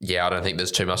 yeah, I don't think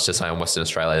there's too much to say on Western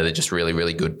Australia. They're just really,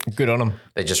 really good. Good on them.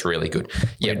 They're just really good.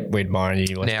 Yep. We admire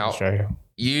you, Western Now- Australia.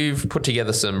 You've put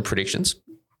together some predictions.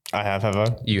 I have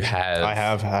I? You have. I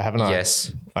have. I haven't.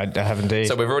 Yes. I have indeed.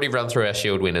 So we've already run through our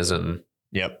Shield winners and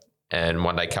Yep.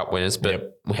 One Day Cup winners, but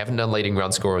Yep. we haven't done leading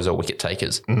run scorers or wicket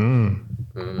takers.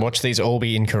 Watch these all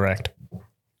be incorrect.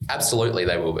 Absolutely,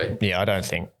 they will be. Yeah, I don't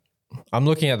think. I'm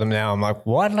looking at them now. I'm like,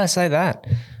 why did I say that?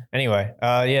 Anyway,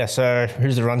 so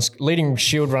who's the leading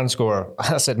Shield run scorer?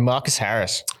 I said Marcus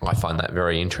Harris. I find that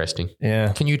very interesting.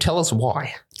 Yeah. Can you tell us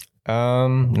why?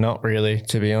 Not really,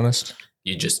 to be honest.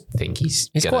 You just think he's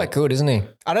He's gonna, quite good, isn't he?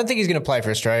 I don't think he's going to play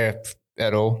for Australia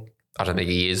at all. I don't think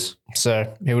he is.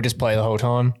 So he'll just play the whole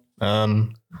time.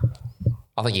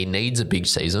 I think he needs a big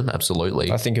season.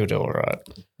 Absolutely. I think he'll do all right.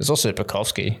 There's also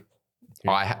Pekowski.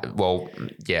 I had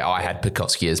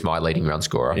Pekowski as my leading run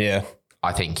scorer. Yeah.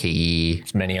 I think he,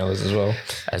 There's many others as well.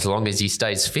 as long as he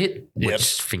stays fit, Yep.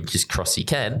 which fingers crossed he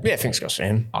can, Yeah, fingers crossed for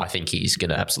him. I think he's going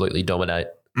to absolutely dominate.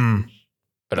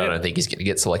 But I don't think he's going to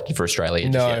get selected for Australia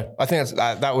just yet. No, I think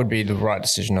that would be the right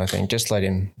decision, I think. Just let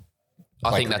him.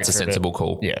 I think that's a cricket for a bit. sensible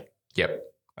call. Yeah. Yep.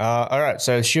 All right.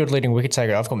 So Shield leading wicket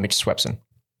taker, I've got Mitch Swepson.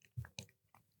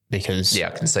 Because Yeah,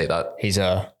 I can see that.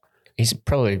 he's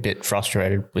probably a bit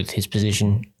frustrated with his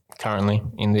position currently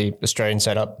in the Australian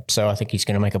setup. So I think he's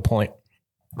going to make a point.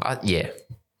 Yeah.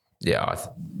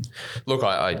 Look,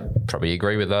 I probably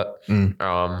agree with that.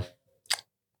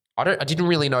 I didn't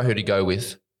really know who to go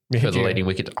with for the leading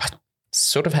wicket. I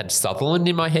sort of had Sutherland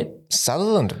in my head.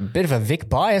 Sutherland, a bit of a Vic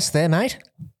bias there, mate.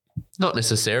 Not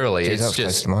necessarily. Jeez, that It's was close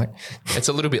just to mine. it's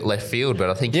a little bit left field, but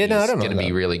I think he's I don't going to mind be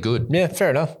that. really good. Yeah, fair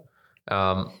enough.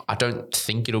 I don't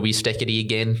think it'll be Steckety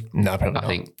again. No, probably I not.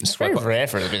 think It's very rare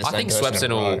for it to be the I same think person in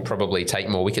Swepson a will row. probably take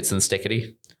more wickets than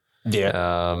Steckety.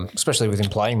 Yeah, especially with him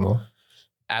playing more.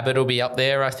 Abbott will be up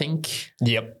there, I think.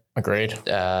 Yep, agreed.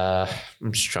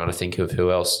 I'm just trying to think of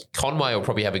who else. Conway will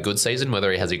probably have a good season.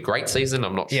 Whether he has a great season,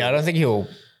 I'm not sure. Yeah, I don't think he'll.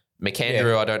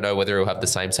 McAndrew, I don't know whether he'll have the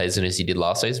same season as he did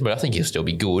last season, but I think he'll still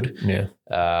be good. Yeah,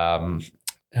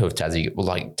 Who have Tassie? Well,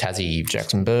 like Tassie,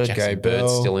 Jackson Bird, Jackson Gay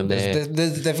Bird's Bell. still in there.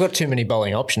 They've got too many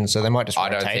bowling options, so they might just. I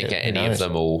don't rotate think it. Who any of knows?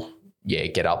 them will,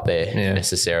 get up there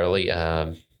necessarily.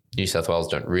 New South Wales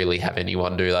don't really have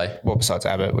anyone, do they? Well, besides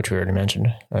Abbott, which we already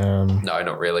mentioned. No,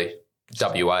 not really.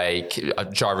 WA,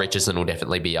 Jai Richardson will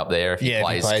definitely be up there if he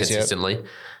plays consistently.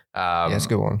 Yeah, that's a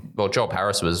good one. Well, Joel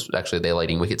Harris was actually their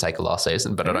leading wicket taker last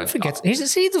season, but I don't forget.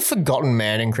 Is he the forgotten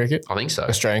man in cricket? I think so.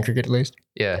 Australian cricket, at least.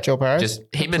 Yeah. Joel Harris?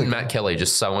 Just him and Matt Kelly,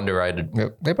 just so underrated.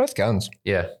 Yep. They're both guns.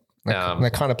 Yeah. They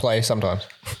kind of play sometimes.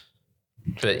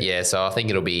 But yeah, so I think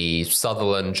it'll be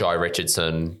Sutherland, Jai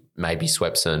Richardson, maybe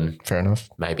Swepson, Fair enough.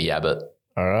 maybe Abbott.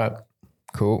 All right.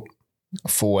 Cool. A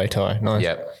four-way tie. Nice.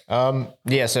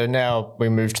 Yep. So now we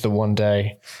move to the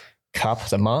one-day cup,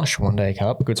 the Marsh one-day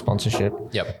cup. Good sponsorship.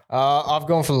 Yep. I've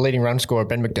gone for the leading run scorer,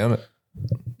 Ben McDermott.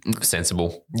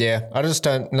 Sensible. Yeah, I just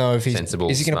don't know if he's Sensible,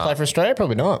 is he going to smart. play for Australia?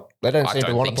 Probably not. They don't I seem to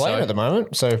don't want to think play so. him at the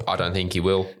moment. So I don't think he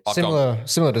will. similar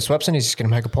to Swepson, he's just going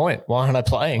to make a point. Why aren't I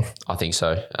playing? I think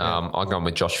so. I've gone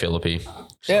with Josh Philippi.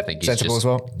 I Yep, think he's sensible just as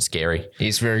well. scary.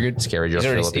 He's very good. Scary Josh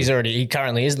He Philippi.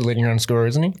 currently is the leading run scorer,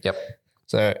 isn't he? Yep.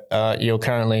 So you're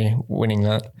currently winning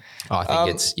that. I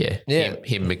think it's yeah.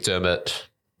 him, McDermott.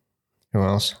 Who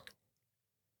else?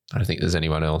 I don't think there's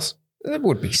anyone else. There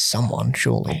would be someone,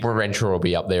 surely. Renshaw will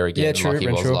be up there again, Yeah, true, like he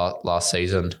Renshaw. was last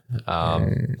season.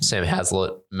 Sam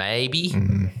Hazlitt, maybe.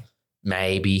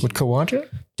 Maybe. Would Kawaja?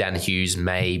 Dan Hughes,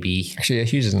 maybe. Actually, yeah,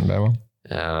 Hughes isn't a bad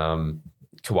one.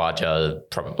 Kawaja,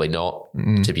 probably not,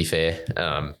 to be fair.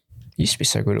 He used to be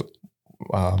so good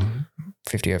at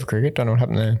 50 over cricket. Don't know what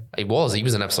happened there. He was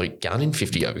an absolute gun in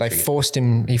 50 over They cricket. forced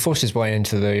him. He forced his way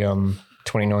into the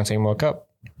 2019 World Cup.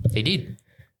 He did.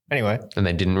 Anyway, And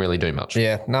they didn't really do much.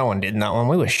 yeah, no one did in that one.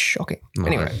 We were shocking. No.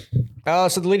 Anyway,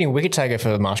 so the leading wicket taker for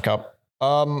the Marsh Cup.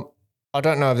 I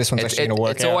don't know if this one's actually going to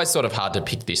work It's out. always sort of hard to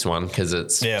pick this one because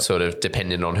it's Yeah. sort of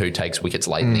dependent on who takes wickets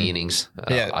late in the innings,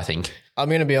 Yeah. I think. I'm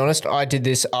going to be honest. I did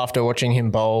this after watching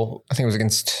him bowl. I think it was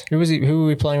against who was he? Who were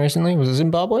we playing recently? Was it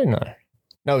Zimbabwe? No,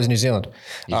 it was New Zealand.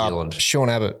 New Zealand. Sean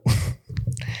Abbott.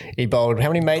 He bowled how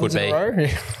many maidens Could in a row?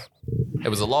 It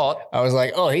was a lot. I was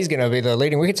like, oh, he's going to be the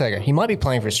leading wicket taker. He might be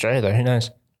playing for Australia though. Who knows?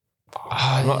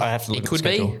 I have to look He at the could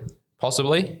schedule. be,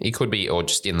 possibly. He could be, or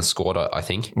just in the squad, I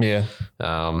think. Yeah.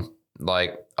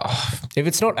 If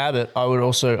it's not Abbott, I would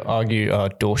also argue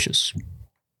Dorcius.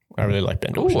 I really like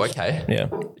Ben Dorcius. Oh, okay. Yeah.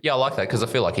 Yeah, I like that because I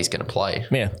feel like he's going to play.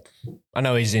 Yeah. I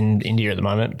know he's in India at the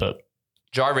moment, but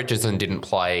Jai Richardson didn't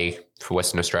play for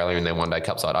Western Australia in their one day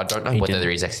cup side. I don't know whether didn't.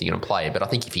 he's actually going to play, but I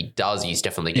think if he does, he's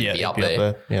definitely going to be he'd up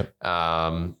there. Yep.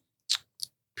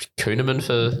 Kuhneman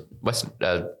for Western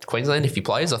Queensland if he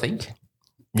plays, I think.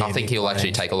 Yeah, I think he he'll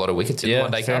actually take a lot of wickets in the Yeah,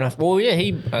 one day fair cup. enough. Well,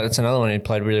 yeah, that's another one who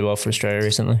played really well for Australia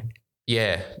recently.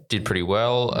 Yeah, did pretty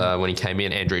well when he came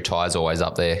in. Andrew Ty's always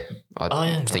up there.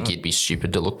 I think you'd be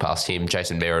stupid to look past him.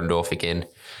 Jason Behrendorff again.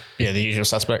 Yeah, the usual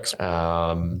suspects.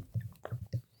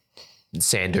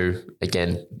 Sandhu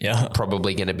again. Yeah.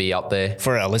 Probably going to be up there.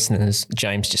 For our listeners,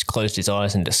 James just closed his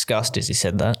eyes in disgust as he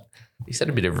said that. He's had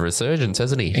a bit of a resurgence,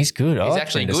 hasn't he? He's good. He's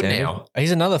actually good now. He's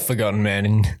another forgotten man.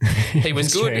 In He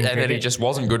was good, Australian and then he cricket. just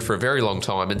wasn't good for a very long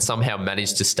time, and somehow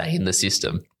managed to stay in the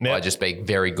system by just being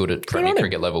very good at Premier on him.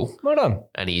 cricket level. Well done.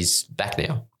 And he's back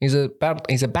now, He's a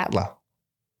battler.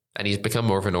 and he's become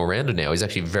more of an all rounder now. He's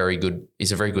actually very good.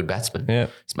 He's a very good batsman. Yeah.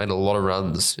 He's made a lot of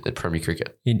runs at Premier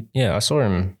cricket. I saw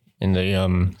him in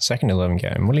the second 11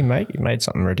 game. What did he make? He made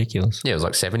something ridiculous. Yeah, it was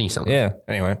like 70 something. Yeah.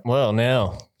 Anyway, well,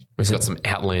 now We've got some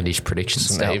outlandish predictions,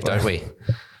 Some Steve, don't we?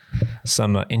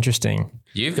 some interesting.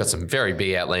 You've got some very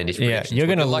big outlandish Yeah, predictions. you're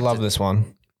going to Would you like love this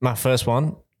one. My first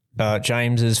one,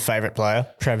 James's favourite player,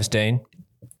 Travis Dean.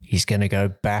 He's going to go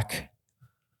back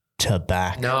to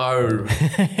back. No.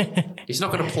 He's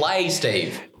not going to play,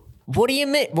 Steve. What do you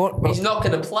mean? What He's not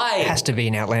going to play. has to be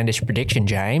an outlandish prediction,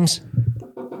 James?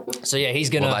 So yeah, he's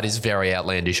gonna Well, that is very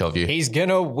outlandish of you. he's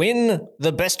gonna win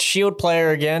the best Shield player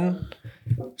again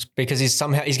because he's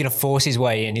gonna force his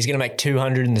way in. He's gonna make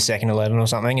 200 in the second 11 or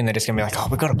something, and they're just gonna be like, oh,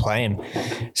 we've got to play him.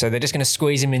 So they're just gonna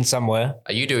squeeze him in somewhere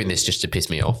Are you doing this just to piss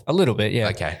me off? a little bit, yeah,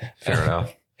 Okay, fair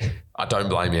enough. I don't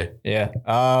blame you. yeah.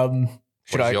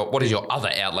 What is your other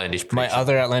outlandish My prediction?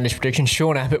 other outlandish prediction: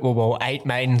 Sean Abbott will bowl 8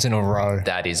 maidens in a row.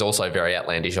 That is also very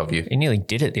outlandish of you. He nearly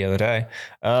did it the other day.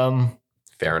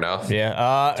 Fair enough.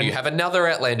 Yeah. Do you have another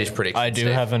outlandish prediction? I do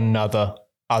Steve? have another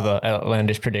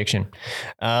outlandish prediction.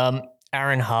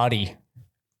 Aaron Hardy.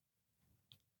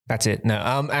 That's it. No,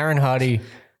 Aaron Hardy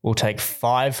will take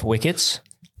 5 wickets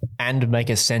and make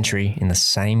a century in the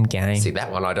same game. See,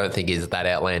 that one I don't think is that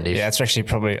outlandish. Yeah, it's actually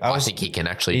probably. I think he can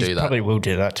actually he do that. probably will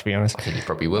do that. To be honest, I think he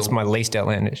probably will. that's my least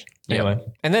outlandish. Yep. Anyway,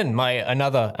 and then my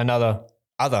another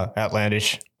other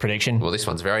outlandish prediction. Well, this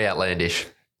one's very outlandish.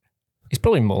 He's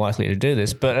probably more likely to do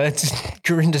this, but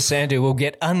Gurinder Sandhu will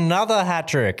get another hat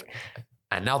trick.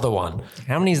 Another one.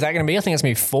 How many is that going to be? I think it's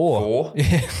going to be 4. 4?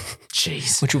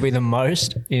 Jeez. Which will be the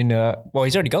most in. Well,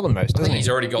 he's already got the most, doesn't he? He's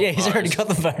already got Yeah, the he's already most. got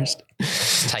the most.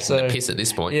 Taking the piss at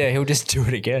this point. Yeah, he'll just do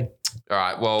it again. All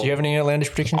right. Well, Do you have any outlandish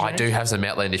predictions? I James? do have some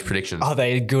outlandish predictions. Are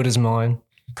they as good as mine?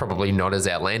 Probably not as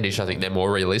outlandish. I think they're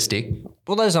more realistic.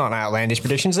 Well, those aren't outlandish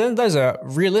predictions. Those are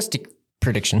realistic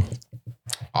prediction.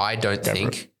 I don't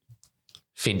think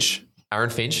Aaron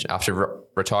Finch, after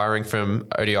retiring from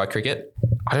ODI cricket,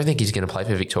 I don't think he's going to play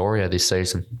for Victoria this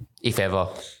season, if ever.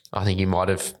 I think we might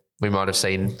have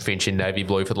seen Finch in navy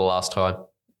blue for the last time.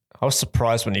 I was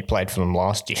surprised when he played for them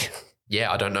last year.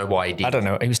 Yeah, I don't know why he did. I don't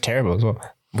know. He was terrible as well.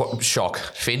 What shock.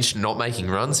 Finch not making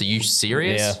runs? Are you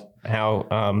serious? Yeah. how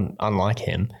unlike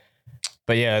him.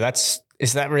 But yeah,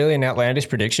 is that really an outlandish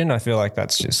prediction? I feel like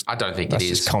that's just I don't think it is.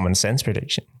 just common sense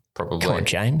prediction. Probably. Come on,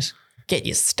 James. Get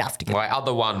your stuff together. My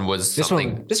other one was This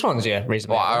one's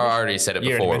reasonable. Well, I already said it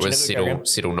You before. It already was mentioned it.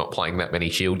 Siddle not playing that many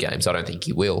Shield games. I don't think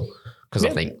he will because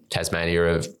I think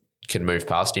Tasmania can move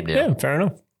past him now Yeah, fair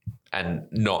enough. and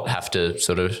not have to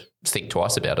sort of think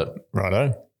twice about it.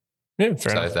 Righto. Yeah,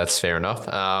 fair So enough. that's fair enough.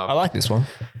 I like this one.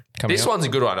 This one's a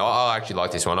good one. I actually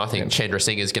like this one. I think Chandra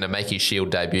Singh is going to make his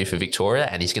Shield debut for Victoria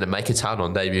and he's going to make a ton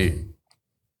on debut.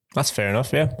 That's fair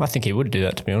enough, yeah. I think he would do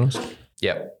that, to be honest.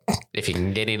 Yep. If he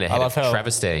can get in ahead of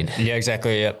Travis Dean. Yeah,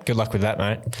 exactly. Yeah. Good luck with that,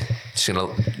 mate.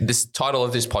 This title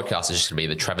of this podcast is just going to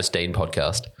be the Travis Dean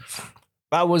podcast.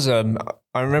 That was I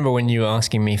remember when you were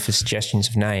asking me for suggestions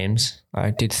of names,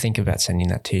 I did think about sending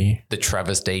that to you. The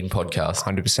Travis Dean podcast.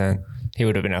 100%. He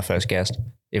would have been our first guest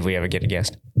if we ever get a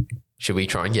guest. Should we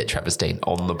try and get Travis Dean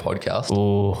on the podcast?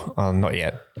 Oh, not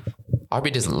yet. I hope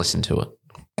he doesn't listen to it.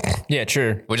 Yeah,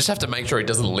 true. We just have to make sure he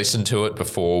doesn't listen to it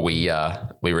before we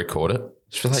record it.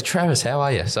 Just be like, Travis, how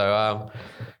are you? So,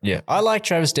 yeah, I like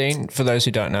Travis Dean for those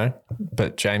who don't know,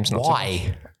 but James not. Why? So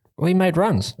much. Well, he made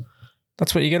runs.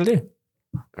 That's what you got to do.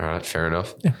 All right, fair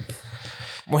enough. Yeah.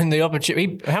 When the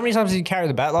opportunity, how many times did he carry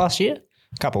the bat last year?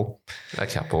 A couple.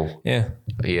 Yeah.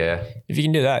 If you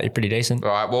can do that, you're pretty decent.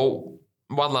 All right. Well,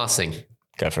 one last thing.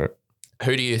 Go for it.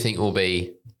 Who do you think will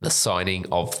be the signing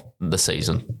of the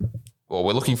season? Well,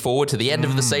 we're looking forward to the end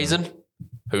of the season.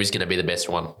 Who's going to be the best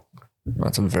one?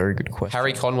 That's a very good question.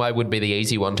 Harry Conway would be the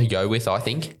easy one to go with, I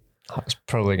think. That's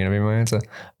probably going to be my answer.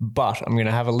 But I'm going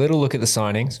to have a little look at the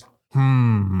signings.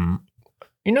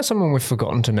 You know someone we've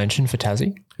forgotten to mention for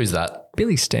Tassie? Who's that?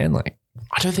 Billy Stanley.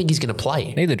 I don't think he's going to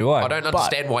play. Neither do I. I don't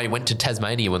understand why he went to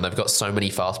Tasmania when they've got so many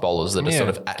fast bowlers that are sort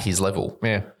of at his level.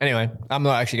 Yeah. Anyway, I'm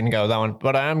not actually going to go with that one,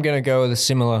 but I am going to go with a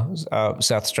similar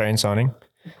South Australian signing.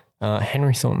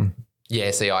 Henry Thornton.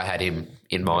 Yeah, see, I had him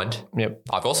in mind. Yep.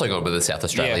 I've also gone with the South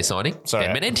Australia signing,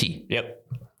 Ben Menenti. Yep.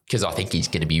 Because I think he's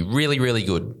going to be really, really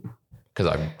good because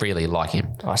I really like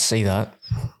him. I see that.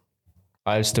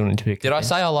 I still need to be. Did I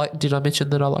mention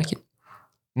that I like him?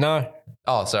 No.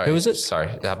 Oh, sorry. Who was it? Sorry.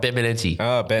 Ben Menenti.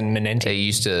 Oh, Ben Menenti. He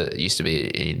used to be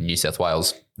in New South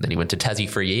Wales. Then he went to Tassie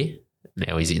for a year.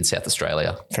 Now he's in South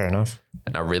Australia. Fair enough.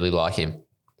 And I really like him.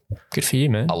 Good for you,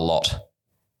 man. A lot.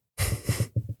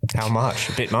 How much?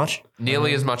 A bit much?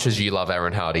 Nearly as much as you love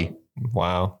Aaron Hardy.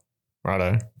 Wow.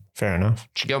 Righto. Fair enough.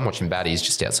 Should go and watch him bat. He's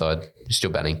just outside. He's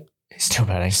still batting. He's still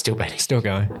batting. Still batting. Still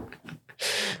going.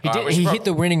 He hit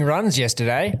the winning runs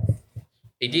yesterday.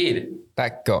 He did.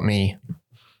 That got me.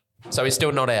 So he's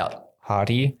still not out.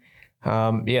 Hardy.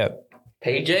 Yeah.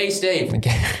 PG, Steve.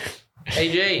 Okay.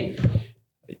 PG.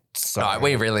 All right,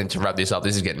 we really need to wrap this up.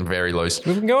 This is getting very loose.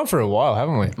 We've been going for a while,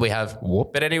 haven't we? We have.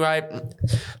 Whoop. But anyway,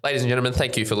 ladies and gentlemen,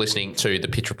 thank you for listening to the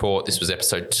Pitch Report. This was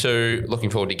episode 2. Looking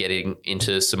forward to getting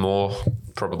into some more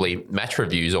probably match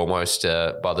reviews almost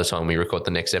by the time we record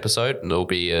the next episode. And there'll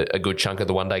be a good chunk of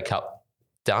the One Day Cup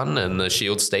done and the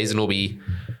Shield season will be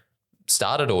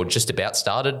started or just about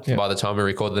started by the time we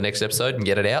record the next episode and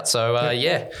get it out. So,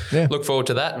 look forward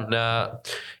to that. And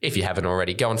if you haven't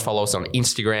already, go and follow us on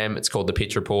Instagram. It's called the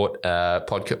Pitch Report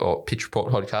podcast or Pitch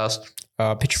Report podcast.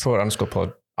 Pitch Report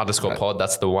 _pod. _pod.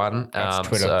 That's the one. That's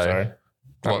Twitter, sorry.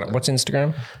 What's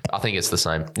Instagram? I think it's the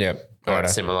same. Yeah. Or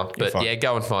it's similar. But yeah,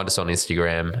 go and find us on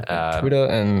Instagram. Twitter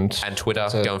and Twitter.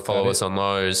 Go and follow us on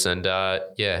those. And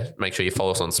make sure you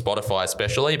follow us on Spotify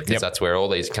especially because that's where all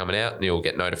these are coming out and you'll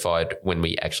get notified when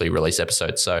we actually release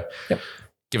episodes. So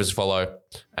give us a follow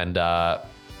and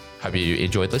hope you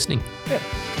enjoyed listening. Yeah.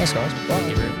 Thanks, guys.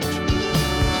 Bye.